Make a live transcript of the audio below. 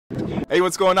Hey,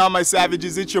 what's going on, my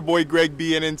savages? It's your boy Greg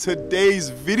B, and in today's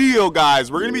video, guys,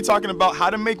 we're going to be talking about how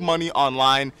to make money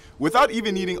online without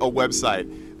even needing a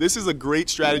website. This is a great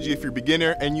strategy if you're a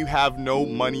beginner and you have no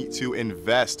money to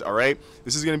invest, all right?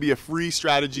 This is going to be a free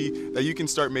strategy that you can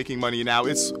start making money now.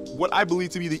 It's what I believe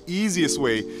to be the easiest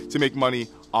way to make money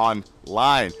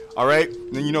online, all right?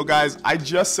 And then, you know, guys, I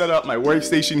just set up my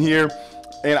workstation here,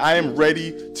 and I am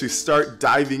ready to start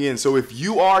diving in. So if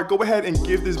you are, go ahead and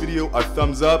give this video a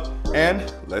thumbs up,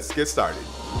 and let's get started.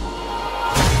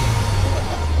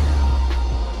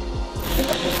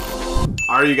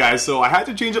 Alright, you guys, so I had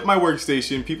to change up my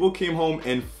workstation. People came home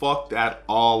and fucked that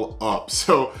all up.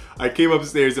 So I came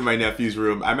upstairs in my nephew's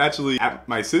room. I'm actually at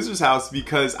my sister's house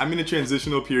because I'm in a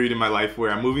transitional period in my life where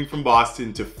I'm moving from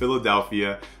Boston to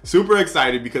Philadelphia. Super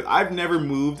excited because I've never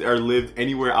moved or lived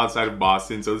anywhere outside of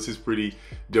Boston. So this is pretty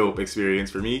dope experience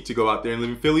for me to go out there and live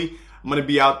in Philly. I'm gonna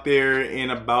be out there in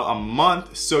about a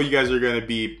month, so you guys are gonna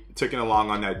be taking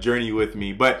along on that journey with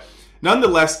me. But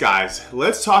nonetheless, guys,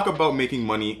 let's talk about making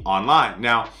money online.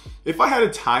 Now, if I had a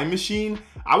time machine,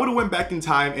 I would have went back in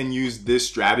time and used this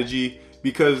strategy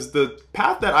because the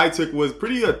path that I took was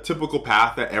pretty a typical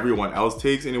path that everyone else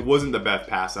takes, and it wasn't the best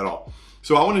path at all.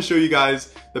 So I want to show you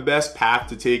guys the best path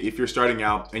to take if you're starting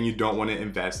out and you don't want to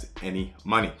invest any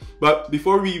money. But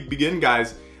before we begin,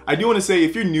 guys, I do want to say,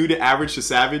 if you're new to Average to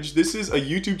Savage, this is a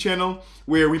YouTube channel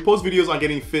where we post videos on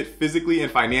getting fit physically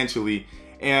and financially,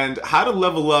 and how to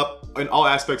level up in all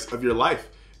aspects of your life.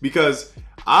 Because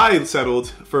I settled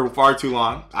for far too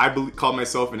long. I called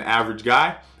myself an average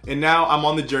guy, and now I'm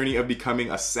on the journey of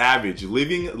becoming a savage,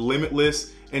 living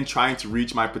limitless and trying to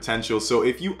reach my potential. So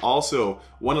if you also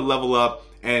want to level up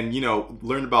and, you know,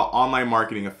 learn about online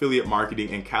marketing, affiliate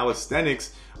marketing, and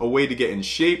calisthenics, a way to get in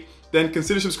shape, then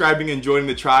consider subscribing and joining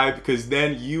the tribe, because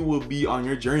then you will be on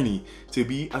your journey to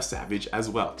be a savage as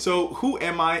well. So who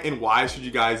am I and why should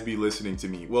you guys be listening to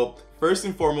me? Well, first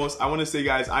and foremost, I want to say,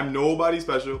 guys, I'm nobody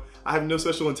special. I have no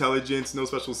special intelligence, no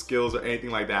special skills or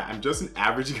anything like that. I'm just an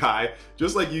average guy,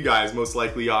 just like you guys most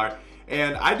likely are.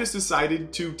 And I just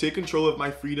decided to take control of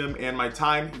my freedom and my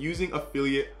time using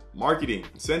affiliate marketing.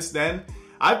 Since then,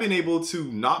 I've been able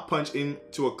to not punch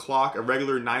into a clock, a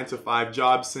regular 9-to-5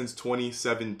 job, since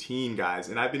 2017, guys.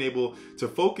 And I've been able to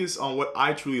focus on what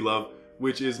I truly love,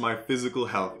 which is my physical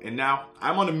health. And now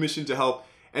I'm on a mission to help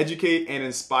educate and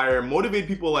inspire, motivate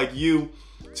people like you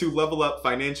to level up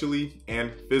financially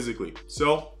and physically.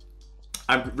 So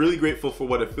I'm really grateful for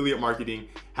what affiliate marketing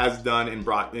has done and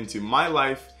brought into my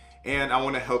life. And I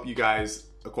want to help you guys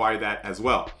acquire that as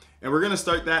well. And we're going to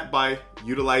start that by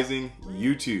utilizing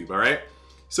YouTube, all right?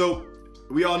 So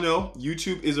we all know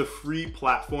YouTube is a free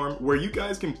platform where you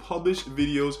guys can publish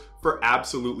videos for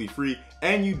absolutely free,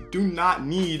 and you do not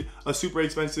need a super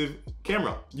expensive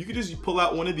camera. You can just pull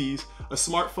out one of these, a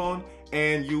smartphone,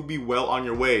 and you'll be well on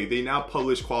your way. They now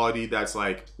publish quality that's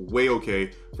like way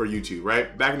okay for YouTube,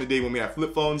 right? Back in the day when we had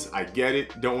flip phones, I get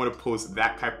it, don't want to post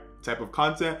that type of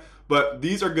content, but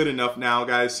these are good enough now,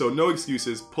 guys, so no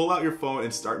excuses. Pull out your phone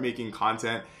and start making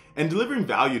content and delivering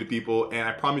value to people, and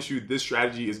I promise you this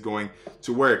strategy is going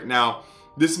to work. Now,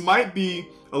 this might be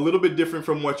a little bit different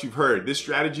from what you've heard. This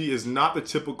strategy is not the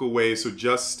typical way, so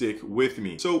just stick with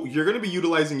me. So you're gonna be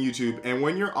utilizing YouTube, and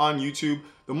when you're on YouTube,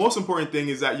 the most important thing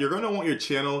is that you're gonna want your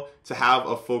channel to have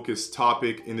a focused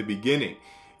topic in the beginning.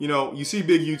 You know, you see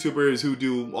big YouTubers who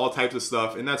do all types of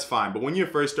stuff, and that's fine, but when you're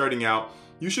first starting out,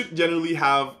 you should generally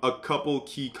have a couple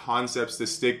key concepts to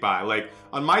stick by. Like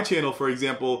on my channel, for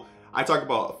example, I talk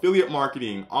about affiliate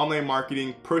marketing, online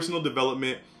marketing, personal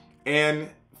development, and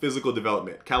physical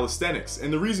development, calisthenics.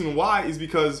 And the reason why is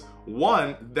because,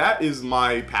 one, that is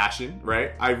my passion,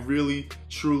 right? I really,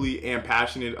 truly am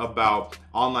passionate about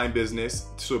online business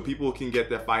so people can get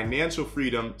that financial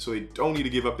freedom so they don't need to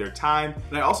give up their time.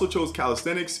 And I also chose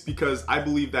calisthenics because I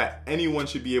believe that anyone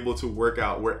should be able to work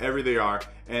out wherever they are,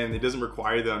 and it doesn't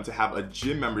require them to have a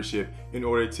gym membership in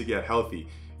order to get healthy.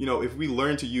 You know, if we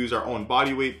learn to use our own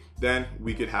body weight, then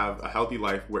we could have a healthy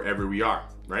life wherever we are,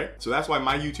 right? So that's why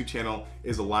my YouTube channel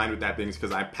is aligned with that thing,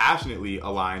 because I'm passionately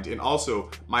aligned, and also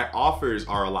my offers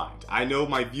are aligned. I know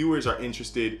my viewers are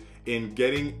interested in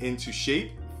getting into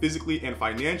shape physically and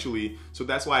financially, so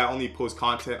that's why I only post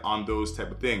content on those type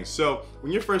of things. So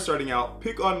when you're first starting out,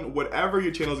 pick on whatever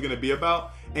your channel is gonna be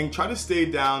about and try to stay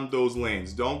down those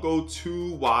lanes. Don't go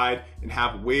too wide and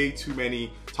have way too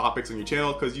many topics on your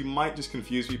channel, because you might just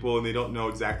confuse people and they don't know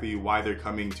exactly why they're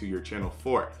coming to your channel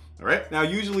for. All right, now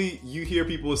usually you hear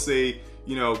people say,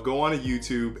 you know, go on a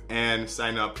YouTube and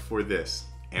sign up for this,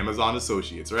 Amazon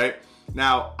Associates, right?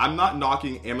 Now, I'm not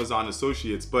knocking Amazon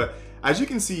Associates, but as you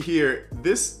can see here,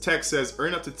 this text says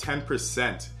earn up to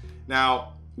 10%.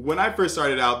 Now, when I first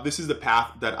started out, this is the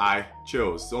path that I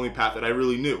chose. It's the only path that I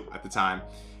really knew at the time.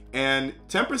 And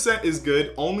 10% is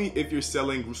good only if you're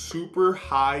selling super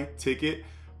high ticket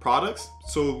products,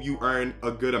 so you earn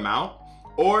a good amount,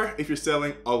 or if you're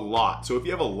selling a lot. So if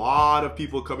you have a lot of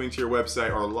people coming to your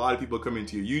website or a lot of people coming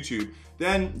to your YouTube,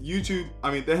 then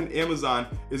then Amazon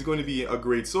is going to be a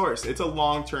great source. It's a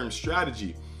long-term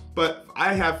strategy. But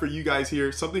I have for you guys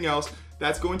here something else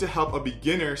that's going to help a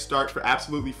beginner start for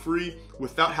absolutely free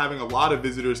without having a lot of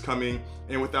visitors coming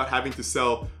and without having to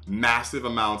sell massive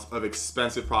amounts of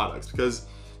expensive products. Because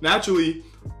naturally,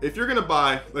 if you're gonna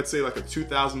buy, let's say like a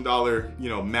 $2,000,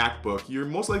 MacBook, you're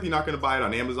most likely not gonna buy it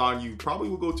on Amazon. You probably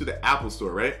will go to the Apple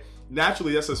store, right?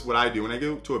 Naturally, that's just what I do. When I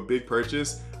go to a big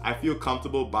purchase, I feel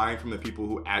comfortable buying from the people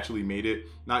who actually made it,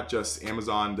 not just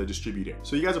Amazon, the distributor.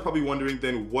 So you guys are probably wondering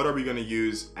then, what are we gonna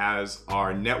use as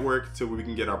our network to where we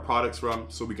can get our products from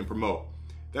so we can promote?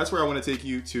 That's where I wanna take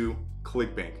you to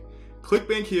ClickBank.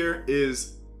 ClickBank here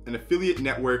is an affiliate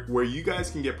network where you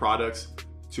guys can get products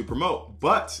to promote.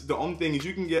 But the only thing is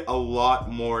you can get a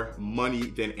lot more money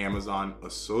than Amazon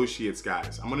Associates,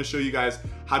 guys. I'm gonna show you guys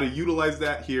how to utilize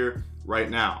that here right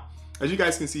now. As you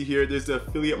guys can see here, there's the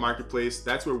affiliate marketplace.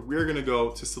 That's where we're gonna go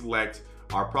to select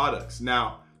our products.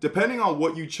 Now, depending on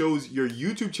what you chose your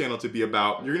YouTube channel to be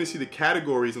about, you're gonna see the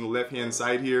categories on the left-hand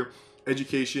side here: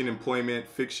 education, employment,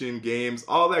 fiction, games,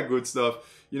 all that good stuff.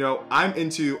 I'm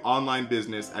into online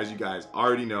business, as you guys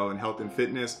already know, and health and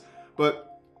fitness.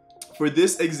 But for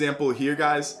this example here,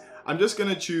 guys, I'm just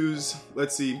gonna choose,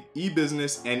 let's see,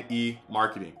 e-business and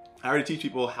e-marketing. I already teach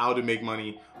people how to make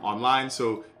money online,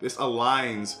 so this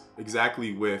aligns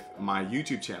exactly with my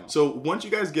YouTube channel. So once you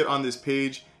guys get on this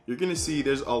page, you're gonna see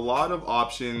there's a lot of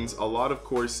options, a lot of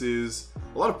courses,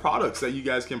 a lot of products that you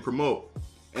guys can promote.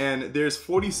 And there's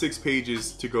 46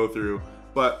 pages to go through.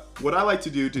 But what I like to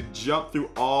do to jump through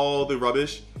all the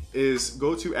rubbish is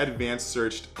go to advanced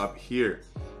search up here.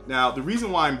 Now, the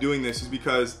reason why I'm doing this is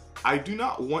because I do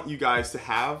not want you guys to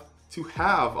have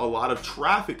a lot of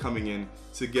traffic coming in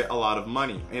to get a lot of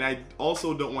money. And I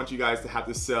also don't want you guys to have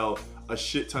to sell a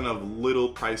shit ton of little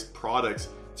priced products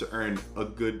to earn a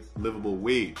good livable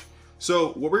wage.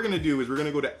 So what we're gonna do is we're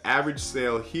gonna go to average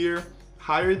sale here,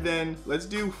 higher than, let's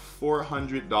do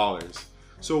 $400.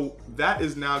 So that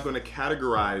is now gonna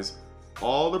categorize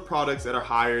all the products that are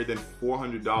higher than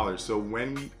 $400. So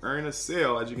when we earn a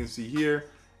sale, as you can see here,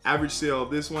 average sale of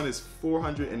this one is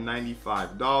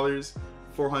 $495,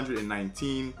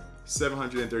 $419,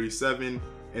 $737,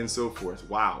 and so forth.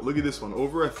 Wow, look at this one,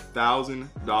 over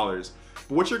 $1,000.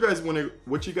 But what you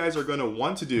guys are gonna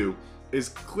want to do is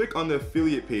click on the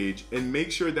affiliate page and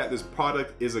make sure that this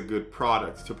product is a good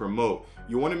product to promote.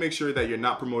 You wanna make sure that you're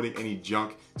not promoting any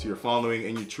junk to your following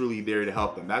and you're truly there to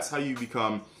help them. That's how you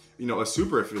become, a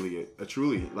super affiliate,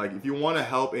 like if you wanna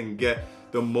help and get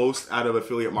the most out of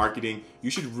affiliate marketing,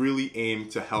 you should really aim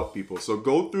to help people. So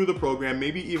go through the program,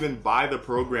 maybe even buy the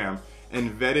program and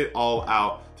vet it all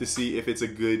out to see if it's a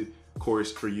good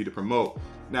course for you to promote.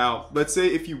 Now, let's say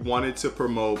if you wanted to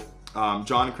promote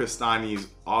John Crestani's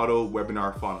auto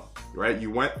webinar funnel, right? You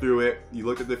went through it, you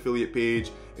looked at the affiliate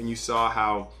page and you saw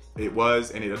how it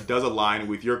was, and it does align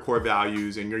with your core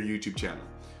values and your YouTube channel.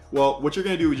 Well, what you're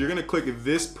gonna do is you're gonna click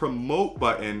this promote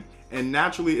button, and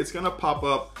naturally it's gonna pop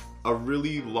up a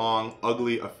really long,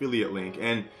 ugly affiliate link.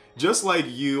 And just like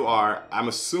you are, I'm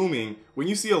assuming when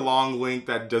you see a long link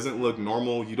that doesn't look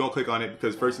normal, you don't click on it,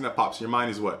 because first thing that pops in your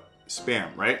mind is what? Spam,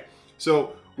 right?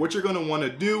 So what you're gonna wanna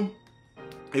do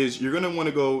is you're gonna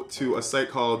wanna go to a site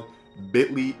called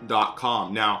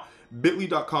bit.ly.com. Now,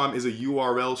 bit.ly.com is a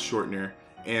URL shortener,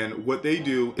 and what they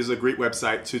do is a great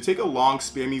website to take a long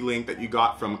spammy link that you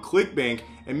got from ClickBank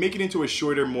and make it into a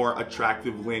shorter, more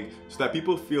attractive link so that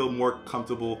people feel more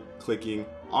comfortable clicking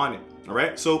on it. All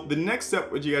right, so the next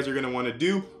step what you guys are gonna wanna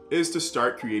do is to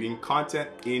start creating content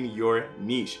in your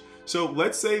niche. So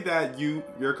let's say that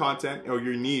your content or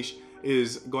your niche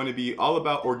is going to be all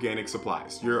about organic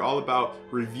supplies. You're all about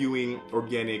reviewing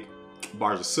organic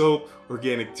bars of soap,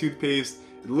 organic toothpaste.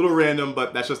 A little random,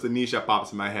 but that's just the niche that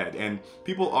pops in my head. And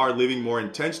people are living more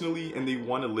intentionally and they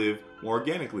want to live more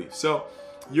organically. So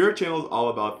your channel is all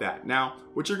about that. Now,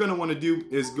 what you're going to want to do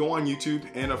is go on YouTube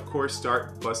and of course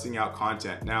start busting out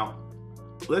content. Now,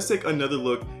 let's take another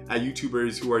look at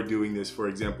YouTubers who are doing this. For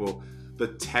example, the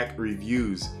tech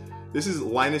reviews. This is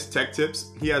Linus Tech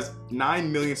Tips. He has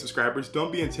 9 million subscribers. Don't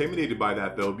be intimidated by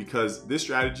that though, because this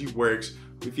strategy works.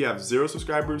 If you have 0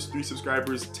 subscribers, 3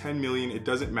 subscribers, 10 million, it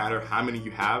doesn't matter how many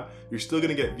you have, you're still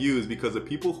gonna get views because the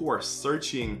people who are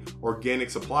searching organic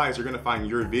supplies are gonna find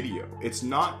your video. It's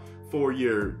not for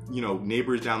your, you know,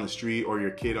 neighbors down the street or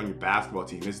your kid on your basketball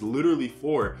team. It's literally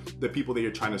for the people that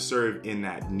you're trying to serve in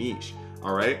that niche,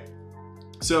 all right?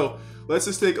 So let's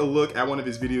just take a look at one of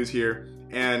his videos here,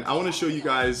 and I want to show you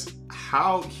guys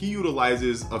how he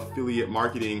utilizes affiliate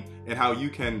marketing and how you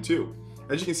can too.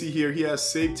 As you can see here, he has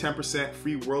saved 10%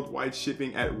 free worldwide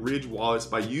shipping at Ridge Wallets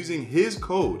by using his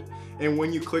code. And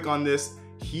when you click on this,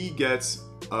 he gets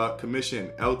a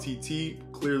commission.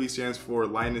 LTT clearly stands for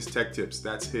Linus Tech Tips.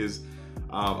 That's his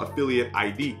affiliate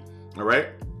ID, all right?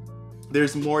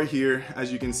 There's more here.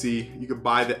 As you can see, you can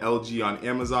buy the LG on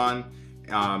Amazon.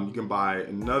 You can buy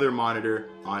another monitor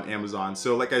on Amazon.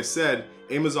 So like I said,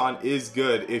 Amazon is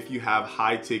good if you have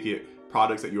high ticket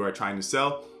products that you are trying to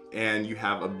sell and you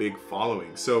have a big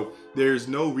following. So there's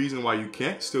no reason why you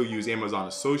can't still use Amazon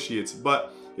Associates,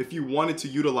 but if you wanted to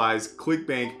utilize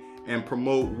ClickBank and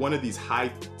promote one of these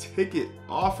high ticket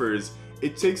offers,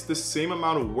 it takes the same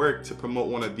amount of work to promote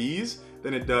one of these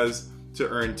than it does to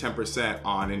earn 10%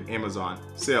 on an Amazon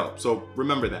sale. So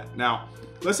remember that. Now,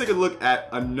 let's take a look at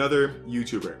another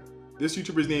YouTuber. This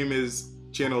YouTuber's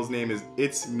channel's name is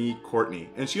It's Me Courtney,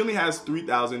 and she only has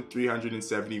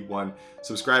 3,371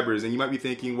 subscribers. And you might be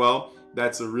thinking, well,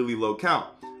 that's a really low count,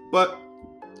 but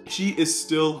she is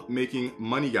still making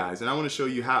money, guys, and I want to show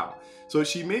you how. So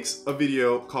she makes a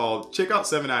video called "Check Out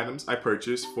 7 Items I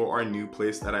Purchased for Our New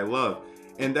Place That I Love."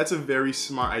 And that's a very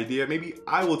smart idea. Maybe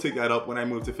I will take that up when I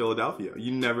move to Philadelphia.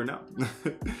 You never know.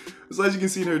 So as you can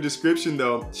see in her description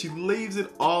though, she lays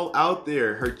it all out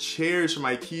there. Her chairs from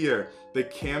IKEA, the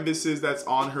canvases that's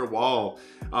on her wall,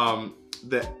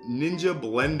 the Ninja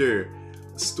blender,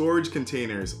 storage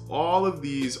containers, all of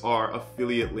these are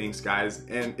affiliate links, guys.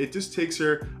 And it just takes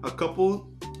her a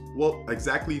couple, well,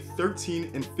 exactly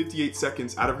 13 and 58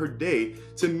 seconds out of her day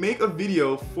to make a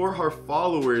video for her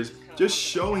followers, just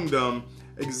showing them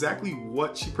exactly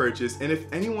what she purchased. And if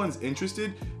anyone's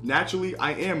interested, naturally,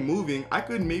 I am moving. I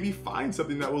could maybe find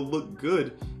something that will look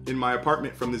good in my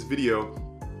apartment from this video,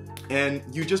 and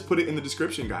you just put it in the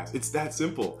description, guys. It's that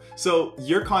simple. So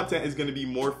your content is gonna be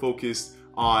more focused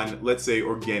on, let's say,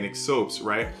 organic soaps,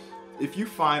 right? If you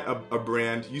find a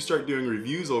brand, you start doing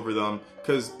reviews over them,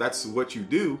 because that's what you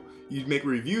do. You make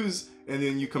reviews and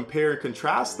then you compare and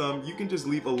contrast them. You can just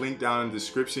leave a link down in the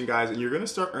description, guys, and you're gonna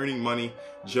start earning money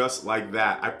just like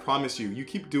that. I promise you, you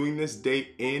keep doing this day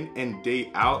in and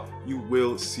day out, you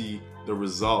will see the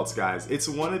results, guys. It's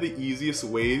one of the easiest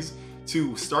ways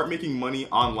to start making money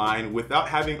online without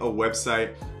having a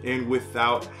website and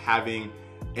without having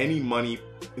any money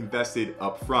invested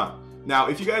up front. Now,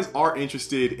 if you guys are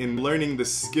interested in learning the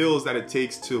skills that it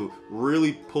takes to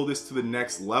really pull this to the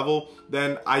next level,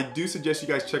 then I do suggest you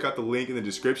guys check out the link in the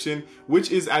description, which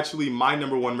is actually my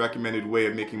 #1 recommended way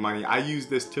of making money. I use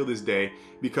this till this day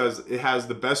because it has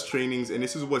the best trainings, and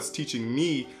this is what's teaching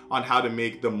me on how to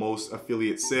make the most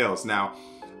affiliate sales. Now,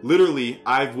 literally,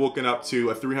 I've woken up to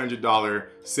a $300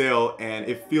 sale and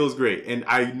it feels great. And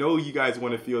I know you guys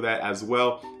want to feel that as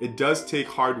well. It does take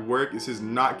hard work. This is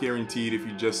not guaranteed if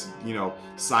you just, you know,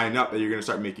 sign up that you're going to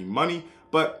start making money.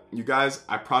 But you guys,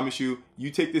 I promise you,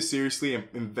 you take this seriously and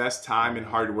invest time and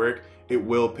hard work, it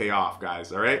will pay off,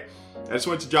 guys, all right? I just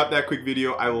wanted to drop that quick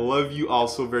video. I love you all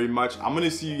so very much. I'm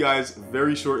gonna see you guys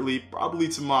very shortly, probably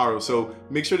tomorrow. So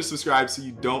make sure to subscribe so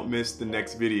you don't miss the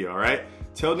next video, all right?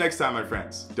 Till next time, my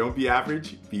friends, don't be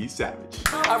average, be savage.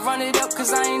 I run it up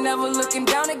cause I ain't never looking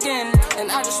down again.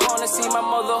 And I just wanna see my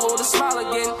mother hold a smile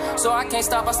again. So I can't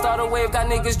stop, I start a wave, got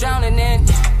niggas drowning in.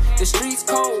 The streets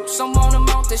cold, some wanna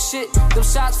mount the shit. Them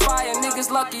shots fire,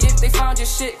 niggas lucky if they found your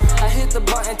shit. I hit the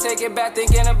button, take it back,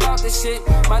 thinking about the shit.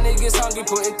 My niggas hungry,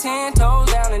 putting 10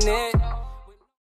 toes down in it.